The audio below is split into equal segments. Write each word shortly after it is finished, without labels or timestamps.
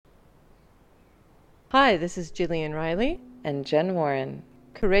Hi, this is Jillian Riley and Jen Warren.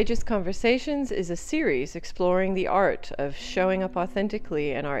 Courageous Conversations is a series exploring the art of showing up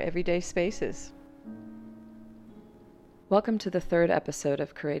authentically in our everyday spaces. Welcome to the third episode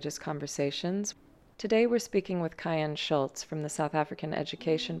of Courageous Conversations. Today we're speaking with Kayin Scholtz from the South African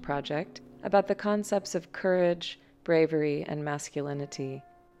Education Project about the concepts of courage, bravery, and masculinity.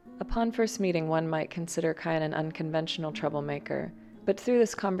 Upon first meeting, one might consider Kayin an unconventional troublemaker, but through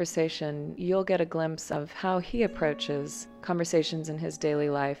this conversation, you'll get a glimpse of how he approaches conversations in his daily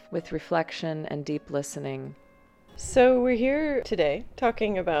life with reflection and deep listening. So we're here today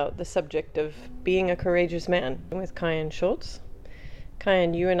talking about the subject of being a courageous man with Kayin Scholtz.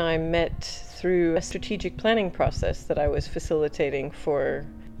 Kayin, you and I met through a strategic planning process that I was facilitating for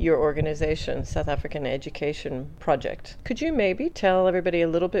your organization, South African Education Project. Could you maybe tell everybody a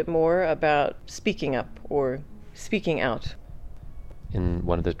little bit more about speaking up or speaking out? In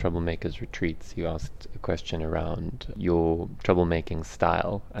one of the Troublemakers retreats, you asked a question around your troublemaking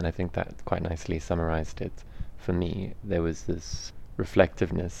style, and I think that quite nicely summarized it. For me, there was this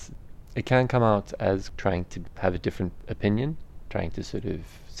reflectiveness. It can come out as trying to have a different opinion, trying to sort of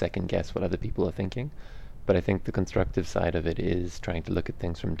second guess what other people are thinking, but I think the constructive side of it is trying to look at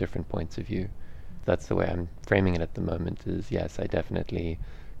things from different points of view. That's the way I'm framing it at the moment, is yes, I definitely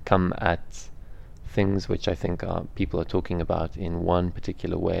come at things which I think people are talking about in one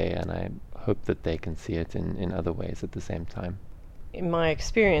particular way, and I hope that they can see it in other ways at the same time. In my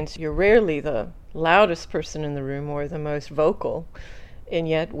experience, you're rarely the loudest person in the room or the most vocal, and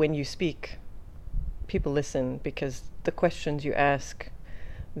yet when you speak, people listen because the questions you ask,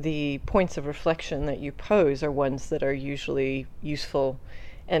 the points of reflection that you pose are ones that are usually useful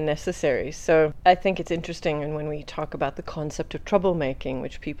and necessary. So I think it's interesting, and when we talk about the concept of troublemaking,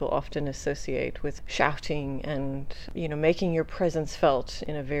 which people often associate with shouting and, making your presence felt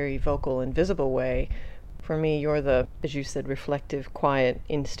in a very vocal and visible way, for me, you're the, as you said, reflective, quiet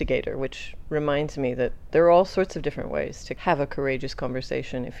instigator, which reminds me that there are all sorts of different ways to have a courageous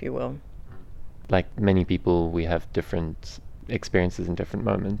conversation, if you will. Like many people, we have different experiences in different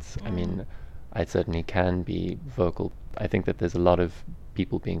moments. I mean, I certainly can be vocal. I think that there's a lot of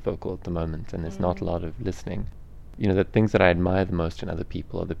people being vocal at the moment, and there's not a lot of listening. The things that I admire the most in other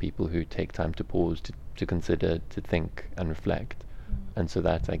people are the people who take time to pause, to consider, to think and reflect. And so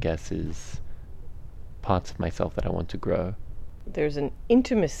that, I guess, is parts of myself that I want to grow. There's an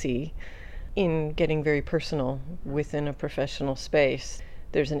intimacy in getting very personal within a professional space.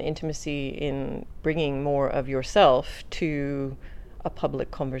 There's an intimacy in bringing more of yourself to a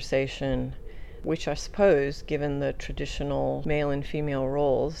public conversation, which I suppose, given the traditional male and female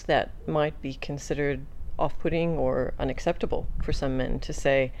roles, that might be considered off-putting or unacceptable for some men to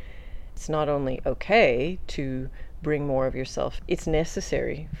say. It's not only okay to bring more of yourself, it's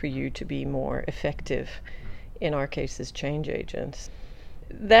necessary for you to be more effective, in our case as change agents.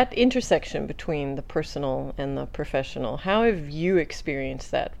 That intersection between the personal and the professional, how have you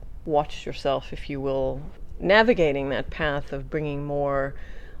experienced that? Watched yourself, if you will, navigating that path of bringing more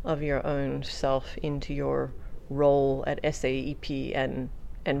of your own self into your role at SAEP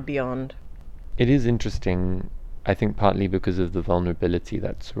and beyond? It is interesting, I think partly because of the vulnerability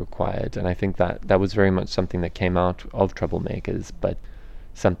that's required, and I think that was very much something that came out of Troublemakers, but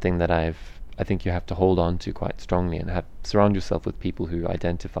something that I think you have to hold on to quite strongly and surround yourself with people who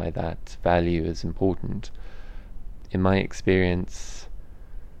identify that value as important. In my experience,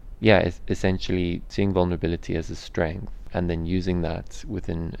 essentially seeing vulnerability as a strength and then using that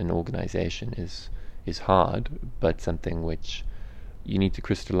within an organization is hard, but something which you need to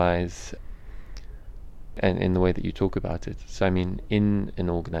crystallize and in the way that you talk about it. So I mean, in an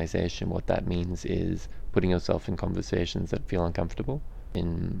organization, what that means is putting yourself in conversations that feel uncomfortable,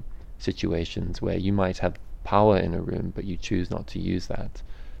 in situations where you might have power in a room, but you choose not to use that.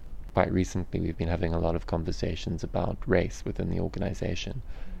 Quite recently, we've been having a lot of conversations about race within the organization.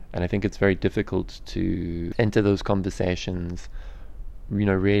 And I think it's very difficult to enter those conversations,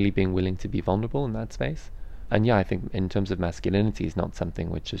 really being willing to be vulnerable in that space. And I think in terms of masculinity is not something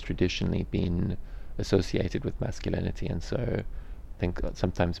which has traditionally been associated with masculinity. And so I think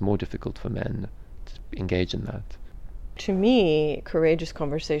sometimes more difficult for men to engage in that. To me, courageous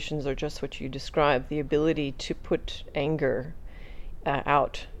conversations are just what you described, the ability to put anger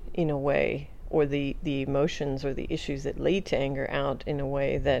out in a way, or the emotions or the issues that lead to anger out in a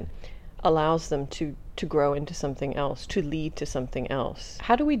way that allows them to grow into something else, to lead to something else.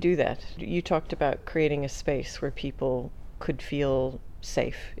 How do we do that? You talked about creating a space where people could feel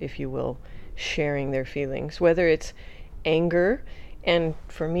safe, if you will, sharing their feelings, whether it's anger, and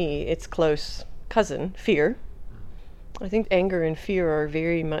for me, it's close cousin, fear, I think anger and fear are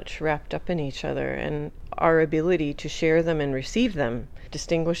very much wrapped up in each other, and our ability to share them and receive them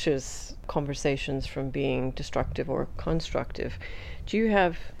distinguishes conversations from being destructive or constructive. Do you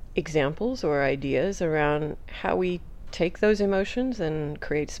have examples or ideas around how we take those emotions and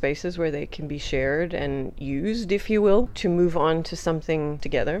create spaces where they can be shared and used, if you will, to move on to something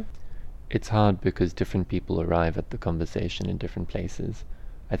together? It's hard because different people arrive at the conversation in different places.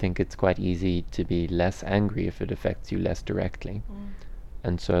 I think it's quite easy to be less angry if it affects you less directly.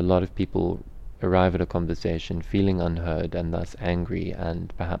 And so a lot of people arrive at a conversation feeling unheard and thus angry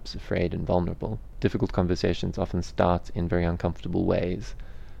and perhaps afraid and vulnerable. Difficult conversations often start in very uncomfortable ways.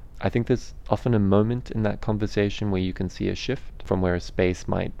 I think there's often a moment in that conversation where you can see a shift from where a space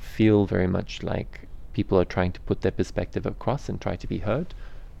might feel very much like people are trying to put their perspective across and try to be heard,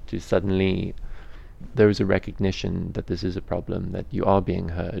 to suddenly there is a recognition that this is a problem, that you are being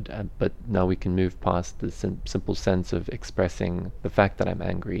heard, but now we can move past the simple sense of expressing the fact that I'm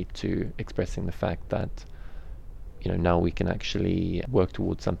angry to expressing the fact that, now we can actually work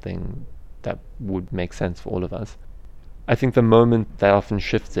towards something that would make sense for all of us. I think the moment that often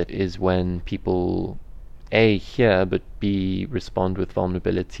shifts it is when people A, hear, but B, respond with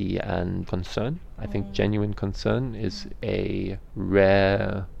vulnerability and concern. I think genuine concern is a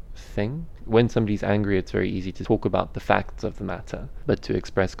rare thing. When somebody's angry, it's very easy to talk about the facts of the matter, but to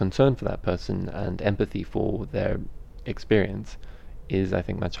express concern for that person and empathy for their experience is, I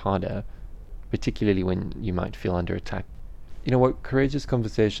think, much harder, particularly when you might feel under attack. What courageous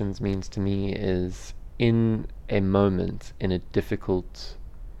conversations means to me is, in a moment, in a difficult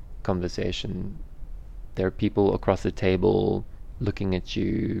conversation, there are people across the table looking at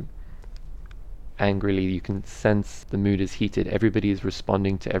you angrily. You can sense the mood is heated. Everybody is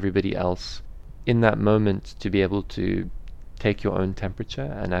responding to everybody else. In that moment, to be able to take your own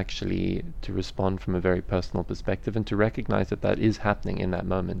temperature and actually to respond from a very personal perspective and to recognize that that is happening in that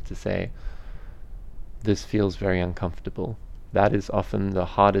moment, to say, this feels very uncomfortable. That is often the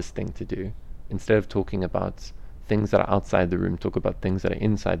hardest thing to do. Instead of talking about things that are outside the room, talk about things that are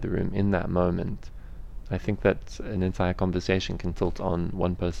inside the room in that moment. I think that an entire conversation can tilt on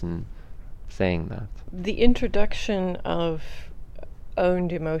one person saying that. The introduction of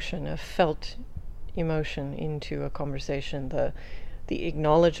owned emotion, of felt emotion into a conversation, the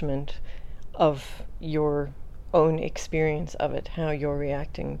acknowledgement of your own experience of it, how you're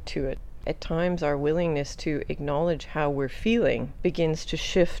reacting to it. At times, our willingness to acknowledge how we're feeling begins to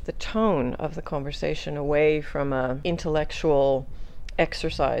shift the tone of the conversation away from an intellectual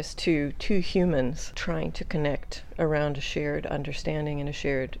exercise to two humans trying to connect around a shared understanding and a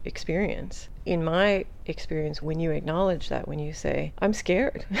shared experience. In my experience, when you acknowledge that, when you say, I'm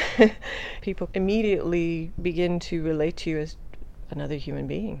scared, people immediately begin to relate to you as another human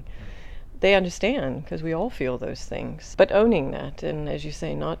being. They understand, because we all feel those things. But owning that, and as you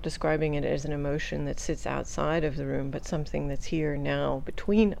say, not describing it as an emotion that sits outside of the room, but something that's here now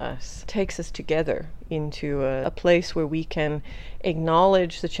between us, takes us together into a place where we can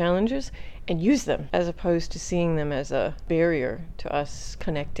acknowledge the challenges and use them, as opposed to seeing them as a barrier to us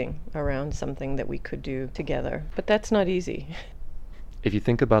connecting around something that we could do together. But that's not easy. If you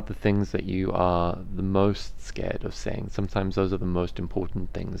think about the things that you are the most scared of saying, sometimes those are the most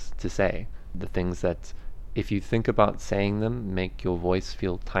important things to say. The things that, if you think about saying them, make your voice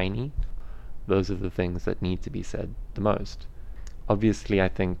feel tiny. Those are the things that need to be said the most. Obviously, I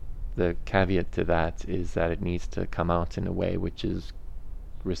think the caveat to that is that it needs to come out in a way which is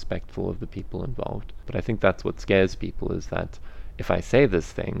respectful of the people involved. But I think that's what scares people, is that if I say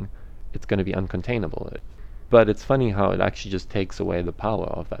this thing, it's going to be uncontainable. But it's funny how it actually just takes away the power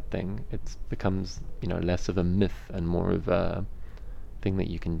of that thing. It becomes, less of a myth and more of a thing that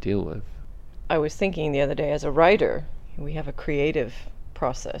you can deal with. I was thinking the other day, as a writer, we have a creative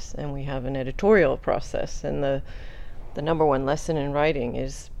process and we have an editorial process. And the number one lesson in writing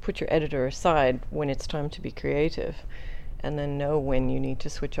is put your editor aside when it's time to be creative, and then know when you need to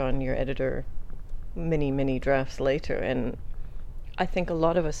switch on your editor many, many drafts later. And I think a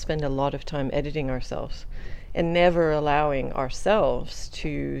lot of us spend a lot of time editing ourselves and never allowing ourselves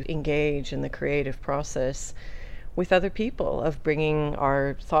to engage in the creative process with other people, of bringing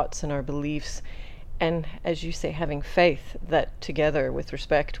our thoughts and our beliefs, and, as you say, having faith that together, with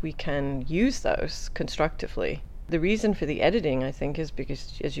respect, we can use those constructively. The reason for the editing, I think, is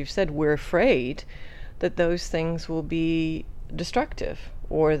because, as you've said, we're afraid that those things will be destructive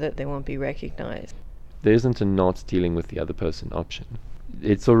or that they won't be recognized. There isn't a not dealing with the other person option.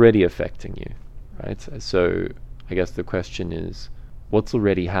 It's already affecting you. Right? So I guess the question is, what's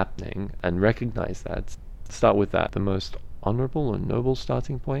already happening, and recognize that. Start with that. The most honorable or noble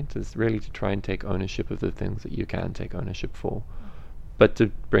starting point, is really to try and take ownership of the things that you can take ownership for, but to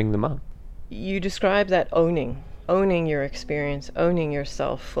bring them up. You describe that owning your experience, owning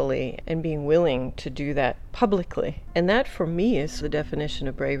yourself fully, and being willing to do that publicly. And that, for me, is the definition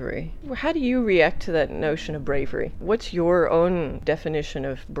of bravery. How do you react to that notion of bravery? What's your own definition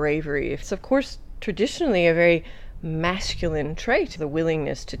of bravery? It's, of course, traditionally a very masculine trait, the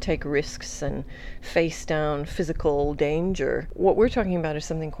willingness to take risks and face down physical danger. What we're talking about is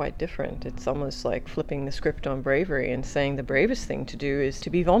something quite different. It's almost like flipping the script on bravery and saying the bravest thing to do is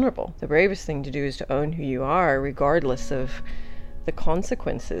to be vulnerable. The bravest thing to do is to own who you are, regardless of the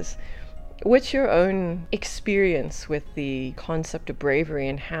consequences. What's your own experience with the concept of bravery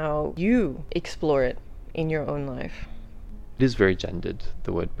and how you explore it in your own life? It is very gendered,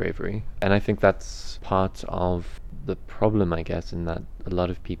 the word bravery. And I think that's part of the problem, I guess, in that a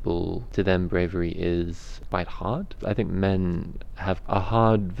lot of people, to them, bravery is quite hard. I think men have a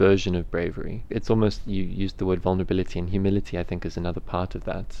hard version of bravery. It's almost, you used the word vulnerability, and humility, I think, is another part of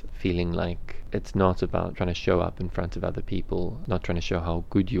that. Feeling like it's not about trying to show up in front of other people, not trying to show how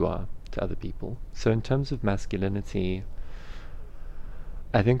good you are to other people. So in terms of masculinity,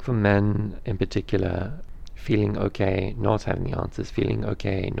 I think for men in particular, feeling okay not having the answers, feeling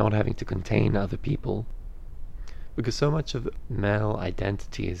okay not having to contain other people, because so much of male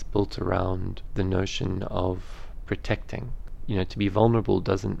identity is built around the notion of protecting. To be vulnerable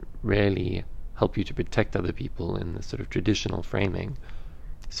doesn't really help you to protect other people in the sort of traditional framing.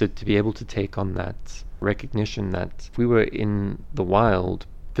 So to be able to take on that recognition that if we were in the wild,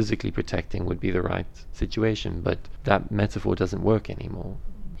 physically protecting would be the right situation, but that metaphor doesn't work anymore.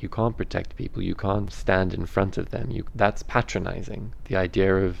 You can't protect people, you can't stand in front of them. That's patronizing. The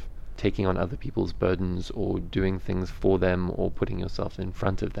idea of taking on other people's burdens or doing things for them or putting yourself in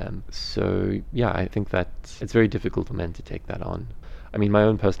front of them. So yeah, I think that it's very difficult for men to take that on. I mean, my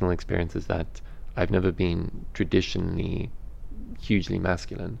own personal experience is that I've never been traditionally hugely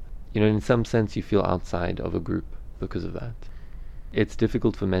masculine. In some sense you feel outside of a group because of that. It's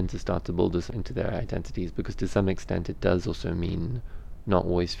difficult for men to start to build this into their identities, because to some extent it does also mean not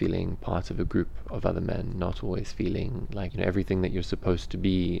always feeling part of a group of other men, not always feeling like everything that you're supposed to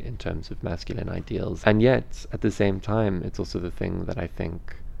be in terms of masculine ideals. And yet, at the same time, it's also the thing that I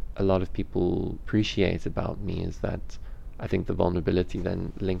think a lot of people appreciate about me, is that I think the vulnerability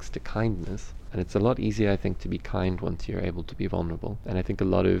then links to kindness. And it's a lot easier, I think, to be kind once you're able to be vulnerable. And I think a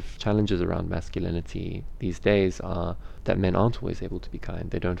lot of challenges around masculinity these days are that men aren't always able to be kind.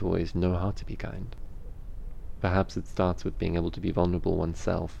 They don't always know how to be kind. Perhaps it starts with being able to be vulnerable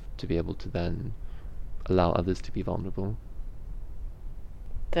oneself, to be able to then allow others to be vulnerable.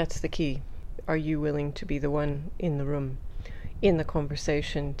 That's the key. Are you willing to be the one in the room, in the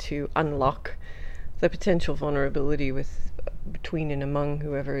conversation, to unlock the potential vulnerability between and among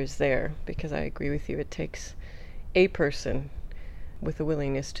whoever is there? Because I agree with you, it takes a person with a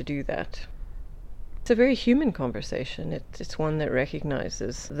willingness to do that. It's a very human conversation. It's one that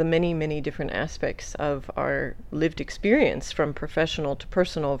recognizes the many, many different aspects of our lived experience, from professional to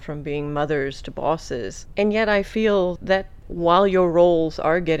personal, from being mothers to bosses. And yet I feel that while your roles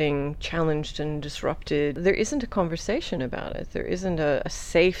are getting challenged and disrupted, there isn't a conversation about it. There isn't a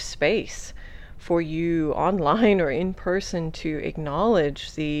safe space for you online or in person to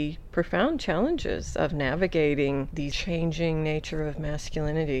acknowledge the profound challenges of navigating the changing nature of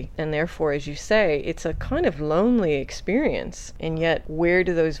masculinity. And therefore, as you say, it's a kind of lonely experience. And yet, where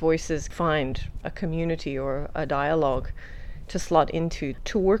do those voices find a community or a dialogue to slot into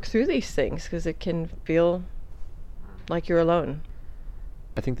to work through these things? Because it can feel like you're alone.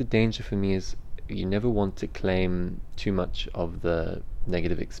 I think the danger for me is you never want to claim too much of the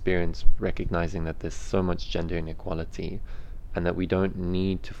negative experience, recognizing that there's so much gender inequality and that we don't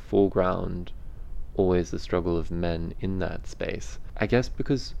need to foreground always the struggle of men in that space. I guess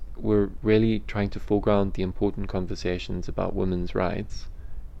because we're really trying to foreground the important conversations about women's rights,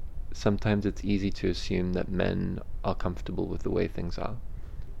 sometimes it's easy to assume that men are comfortable with the way things are.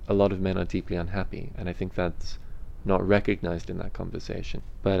 A lot of men are deeply unhappy, and I think that's not recognized in that conversation.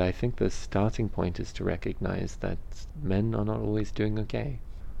 But I think the starting point is to recognize that men are not always doing okay.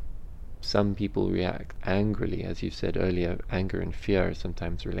 Some people react angrily, as you said earlier. Anger and fear are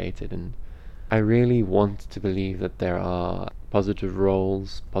sometimes related, and I really want to believe that there are positive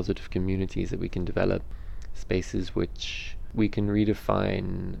roles, positive communities that we can develop, spaces which we can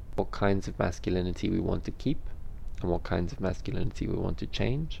redefine what kinds of masculinity we want to keep and what kinds of masculinity we want to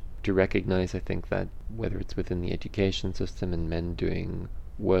change. To recognize, I think, that whether it's within the education system and men doing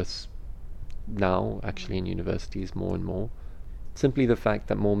worse now, actually in universities more and more, simply the fact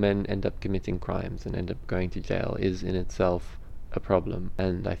that more men end up committing crimes and end up going to jail is in itself a problem,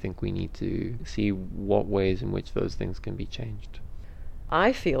 and I think we need to see what ways in which those things can be changed.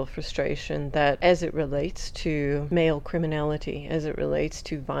 I feel frustration that as it relates to male criminality, as it relates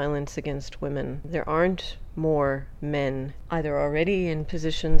to violence against women, there aren't more men either already in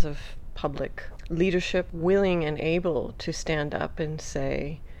positions of public leadership willing and able to stand up and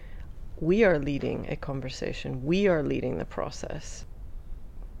say, we are leading a conversation, we are leading the process.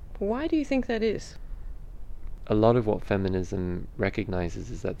 Why do you think that is? A lot of what feminism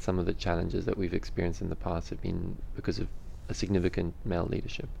recognizes is that some of the challenges that we've experienced in the past have been because of a significant male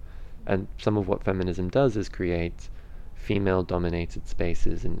leadership. And some of what feminism does is create female-dominated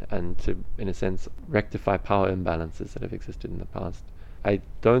spaces and to, in a sense, rectify power imbalances that have existed in the past. I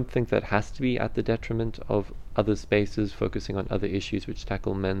don't think that has to be at the detriment of other spaces focusing on other issues which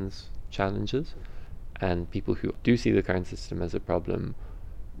tackle men's challenges, and people who do see the current system as a problem,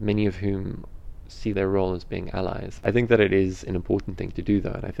 many of whom see their role as being allies. I think that it is an important thing to do,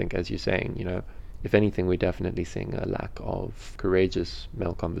 though, and I think, as you're saying, if anything, we're definitely seeing a lack of courageous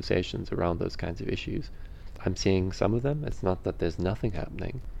male conversations around those kinds of issues. I'm seeing some of them. It's not that there's nothing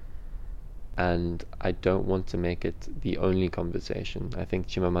happening. And I don't want to make it the only conversation. I think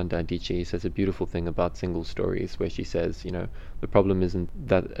Chimamanda Adichie says a beautiful thing about single stories, where she says, the problem isn't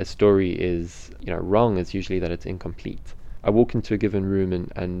that a story is, wrong, it's usually that it's incomplete. I walk into a given room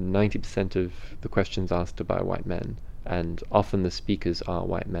and 90% of the questions asked are by white men, and often the speakers are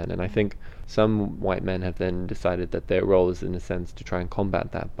white men. And I think some white men have then decided that their role is, in a sense, to try and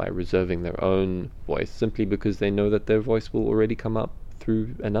combat that by reserving their own voice, simply because they know that their voice will already come up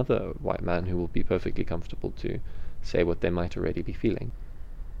through another white man who will be perfectly comfortable to say what they might already be feeling.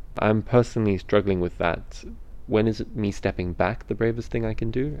 I'm personally struggling with that. When is it me stepping back the bravest thing I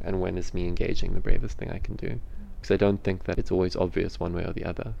can do, and when is me engaging the bravest thing I can do? Because I don't think that it's always obvious one way or the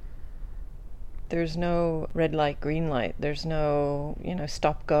other. There's no red light, green light. There's no,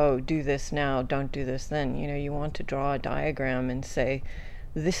 stop, go, do this now, don't do this then. You want to draw a diagram and say,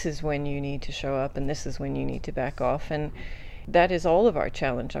 this is when you need to show up and this is when you need to back off. And that is all of our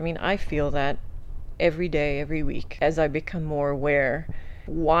challenge. I feel that every day, every week, as I become more aware.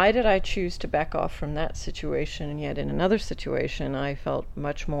 Why did I choose to back off from that situation, and yet in another situation I felt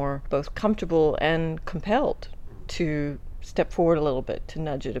much more both comfortable and compelled to step forward a little bit, to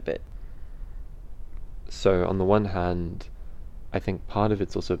nudge it a bit? So on the one hand, I think part of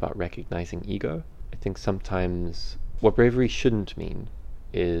it's also about recognizing ego. I think sometimes what bravery shouldn't mean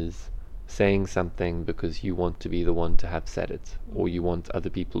is saying something because you want to be the one to have said it, or you want other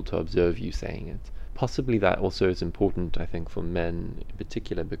people to observe you saying it. Possibly that also is important, I think, for men in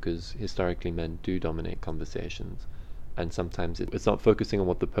particular, because historically men do dominate conversations, and sometimes it's not focusing on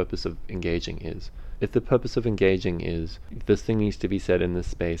what the purpose of engaging is. If the purpose of engaging is, this thing needs to be said in this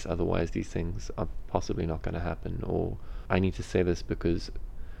space, otherwise these things are possibly not going to happen, or I need to say this because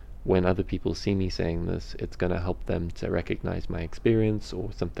when other people see me saying this, it's going to help them to recognize my experience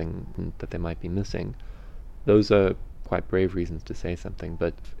or something that they might be missing. Those are quite brave reasons to say something.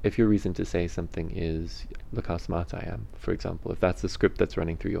 But if your reason to say something is, look how smart I am, for example, if that's the script that's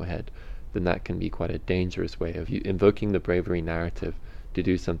running through your head, then that can be quite a dangerous way of you invoking the bravery narrative to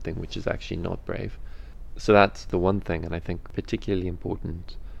do something which is actually not brave. So that's the one thing, and I think particularly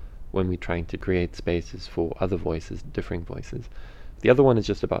important when we're trying to create spaces for other voices, differing voices. The other one is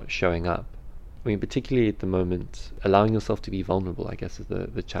just about showing up. Particularly at the moment, allowing yourself to be vulnerable, I guess, is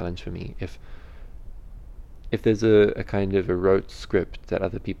the challenge for me. If there's a kind of a rote script that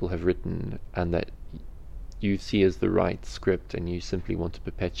other people have written and that you see as the right script and you simply want to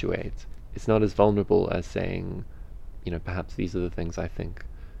perpetuate, it's not as vulnerable as saying, perhaps these are the things I think.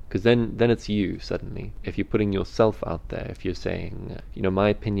 Because then it's you, suddenly. If you're putting yourself out there, if you're saying, my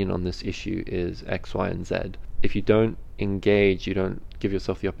opinion on this issue is X, Y, and Z, if you don't engage, you don't give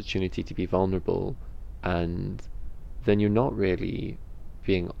yourself the opportunity to be vulnerable, and then you're not really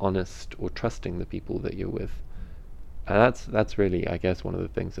being honest or trusting the people that you're with. And that's really, I guess, one of the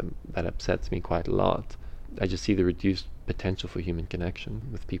things that upsets me quite a lot. I just see the reduced potential for human connection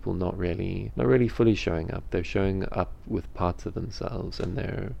with people not really fully showing up. They're showing up with parts of themselves, and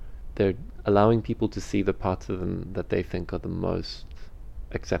they're allowing people to see the parts of them that they think are the most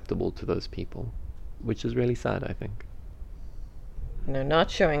acceptable to those people, which is really sad, I think.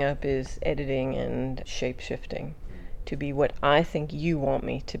 Not showing up is editing and shape-shifting to be what I think you want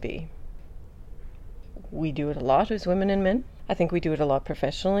me to be. We do it a lot as women and men. I think we do it a lot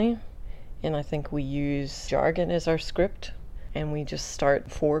professionally, and I think we use jargon as our script. and we just start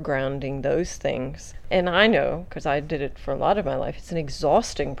foregrounding those things. And I know, because I did it for a lot of my life, it's an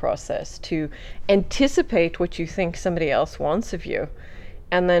exhausting process to anticipate what you think somebody else wants of you,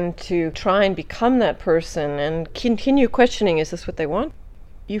 and then to try and become that person and continue questioning, is this what they want?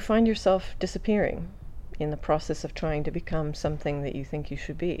 You find yourself disappearing in the process of trying to become something that you think you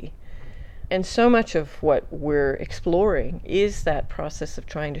should be. And so much of what we're exploring is that process of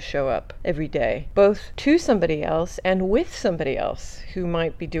trying to show up every day, both to somebody else and with somebody else who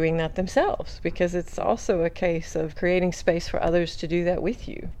might be doing that themselves, because it's also a case of creating space for others to do that with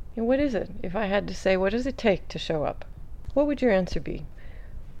you. And what is it? If I had to say, what does it take to show up? What would your answer be?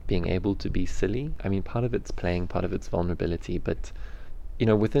 Being able to be silly. I mean, part of it's playing, part of it's vulnerability, but, you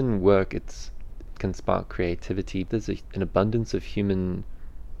know, within work, it can spark creativity. There's an abundance of human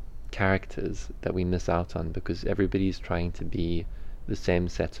characters that we miss out on because everybody's trying to be the same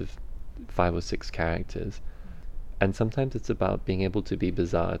set of 5 or 6 characters. And sometimes it's about being able to be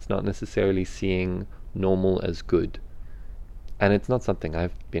bizarre. It's not necessarily seeing normal as good. And it's not something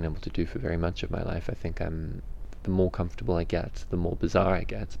I've been able to do for very much of my life. I think the more comfortable I get, the more bizarre I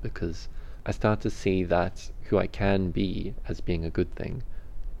get, because I start to see that who I can be as being a good thing.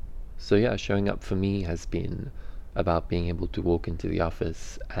 So yeah, showing up for me has been about being able to walk into the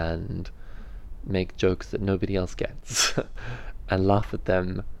office and make jokes that nobody else gets and laugh at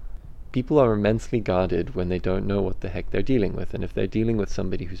them. People are immensely guarded when they don't know what the heck they're dealing with, and if they're dealing with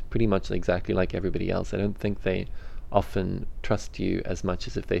somebody who's pretty much exactly like everybody else, I don't think they often trust you as much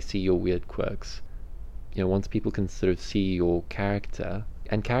as if they see your weird quirks. You know, once people can sort of see your character,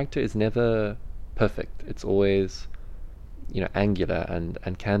 and character is never perfect, it's always, you know, angular and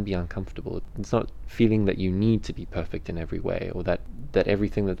can be uncomfortable. It's not feeling that you need to be perfect in every way, or that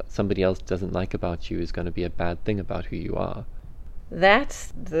everything that somebody else doesn't like about you is going to be a bad thing about who you are.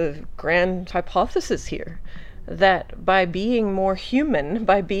 That's the grand hypothesis here, that by being more human,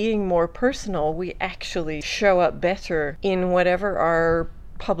 by being more personal, we actually show up better in whatever our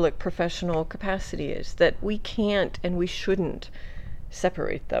public professional capacity is, that we can't and we shouldn't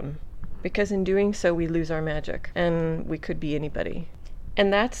separate them. Because in doing so, we lose our magic, and we could be anybody.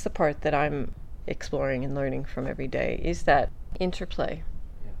 And that's the part that I'm exploring and learning from every day, is that interplay.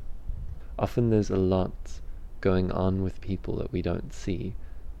 Yeah. Often there's a lot going on with people that we don't see,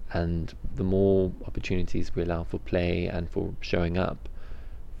 and the more opportunities we allow for play and for showing up,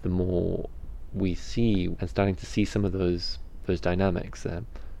 the more we see, and starting to see some of those dynamics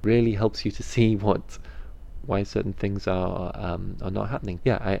really helps you to see why certain things are not happening.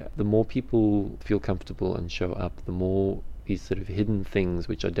 Yeah, the more people feel comfortable and show up, the more these sort of hidden things,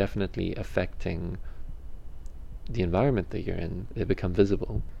 which are definitely affecting the environment that you're in, they become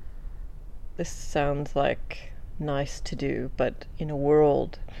visible. This sounds like nice to do, but in a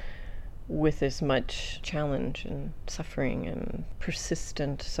world with as much challenge and suffering and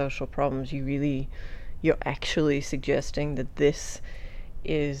persistent social problems, you're actually suggesting that this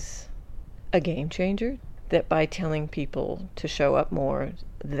is a game changer? That by telling people to show up more,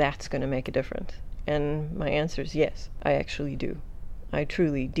 that's going to make a difference? And my answer is yes, I actually do. I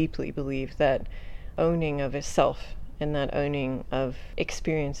truly, deeply believe that owning of a self and that owning of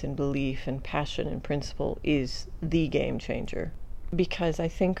experience and belief and passion and principle is the game changer. Because I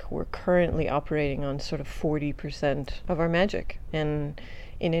think we're currently operating on sort of 40% of our magic. And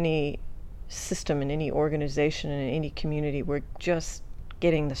in any system, in any organization, in any community, we're just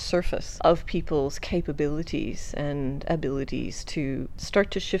getting the surface of people's capabilities and abilities to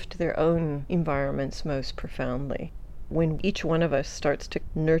start to shift their own environments most profoundly. When each one of us starts to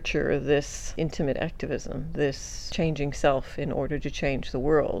nurture this intimate activism, this changing self in order to change the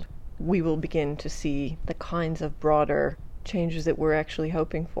world, we will begin to see the kinds of broader changes that we're actually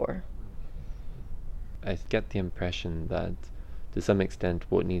hoping for. I get the impression that to some extent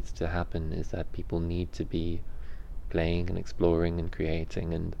what needs to happen is that people need to be playing and exploring and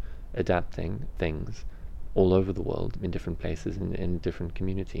creating and adapting things all over the world, in different places, in different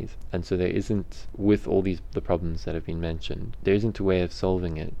communities. And so there isn't, with all the problems that have been mentioned, there isn't a way of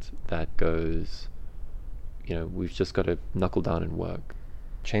solving it that goes, you know, we've just got to knuckle down and work.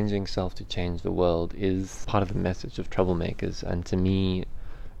 Changing self to change the world is part of the message of Troublemakers, and to me,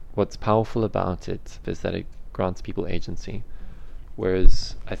 what's powerful about it is that it grants people agency.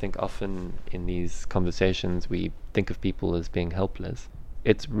 Whereas I think often in these conversations we think of people as being helpless.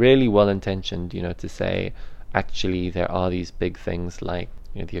 It's really well-intentioned, you know, to say actually there are these big things like,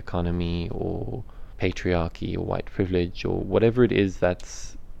 you know, the economy or patriarchy or white privilege or whatever it is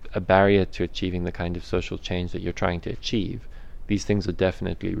that's a barrier to achieving the kind of social change that you're trying to achieve. These things are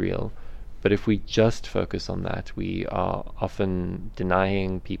definitely real. But if we just focus on that, we are often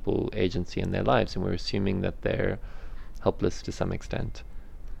denying people agency in their lives, and we're assuming that they're helpless to some extent.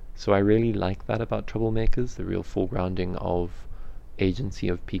 So I really like that about troublemakers, the real foregrounding of agency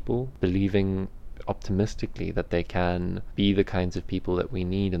of people, believing optimistically that they can be the kinds of people that we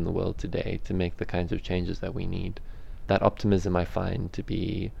need in the world today to make the kinds of changes that we need. That optimism I find to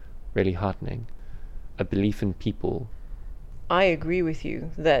be really heartening. A belief in people. I agree with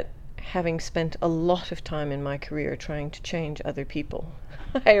you that having spent a lot of time in my career trying to change other people,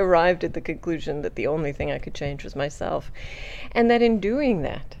 I arrived at the conclusion that the only thing I could change was myself. And that in doing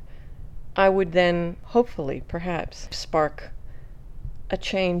that, I would then hopefully, perhaps, spark a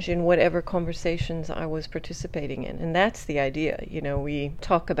change in whatever conversations I was participating in. And that's the idea. We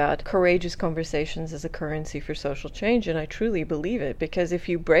talk about courageous conversations as a currency for social change, and I truly believe it, because if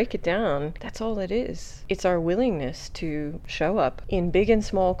you break it down, that's all it is. It's our willingness to show up in big and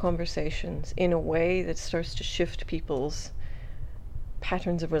small conversations in a way that starts to shift people's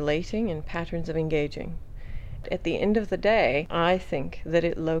patterns of relating and patterns of engaging. At the end of the day, I think that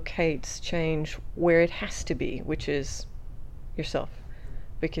it locates change where it has to be, which is yourself,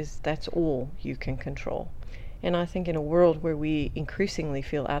 because that's all you can control. And I think in a world where we increasingly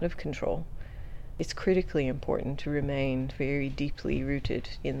feel out of control, it's critically important to remain very deeply rooted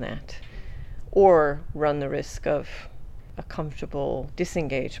in that, or run the risk of a comfortable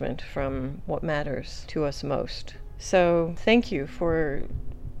disengagement from what matters to us most. So thank you for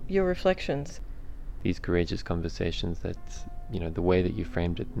your reflections. These courageous conversations that, the way that you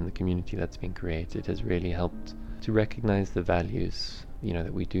framed it in the community that's been created has really helped to recognize the values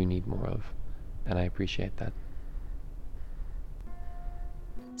that we do need more of, and I appreciate that.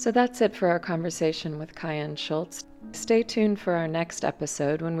 So that's it for our conversation with Kayin Scholtz. Stay tuned for our next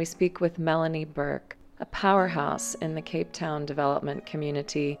episode when we speak with Melanie Burke, a powerhouse in the Cape Town development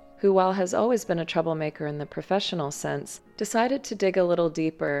community, who, while has always been a troublemaker in the professional sense, decided to dig a little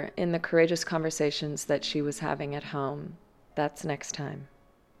deeper in the courageous conversations that she was having at home. That's next time.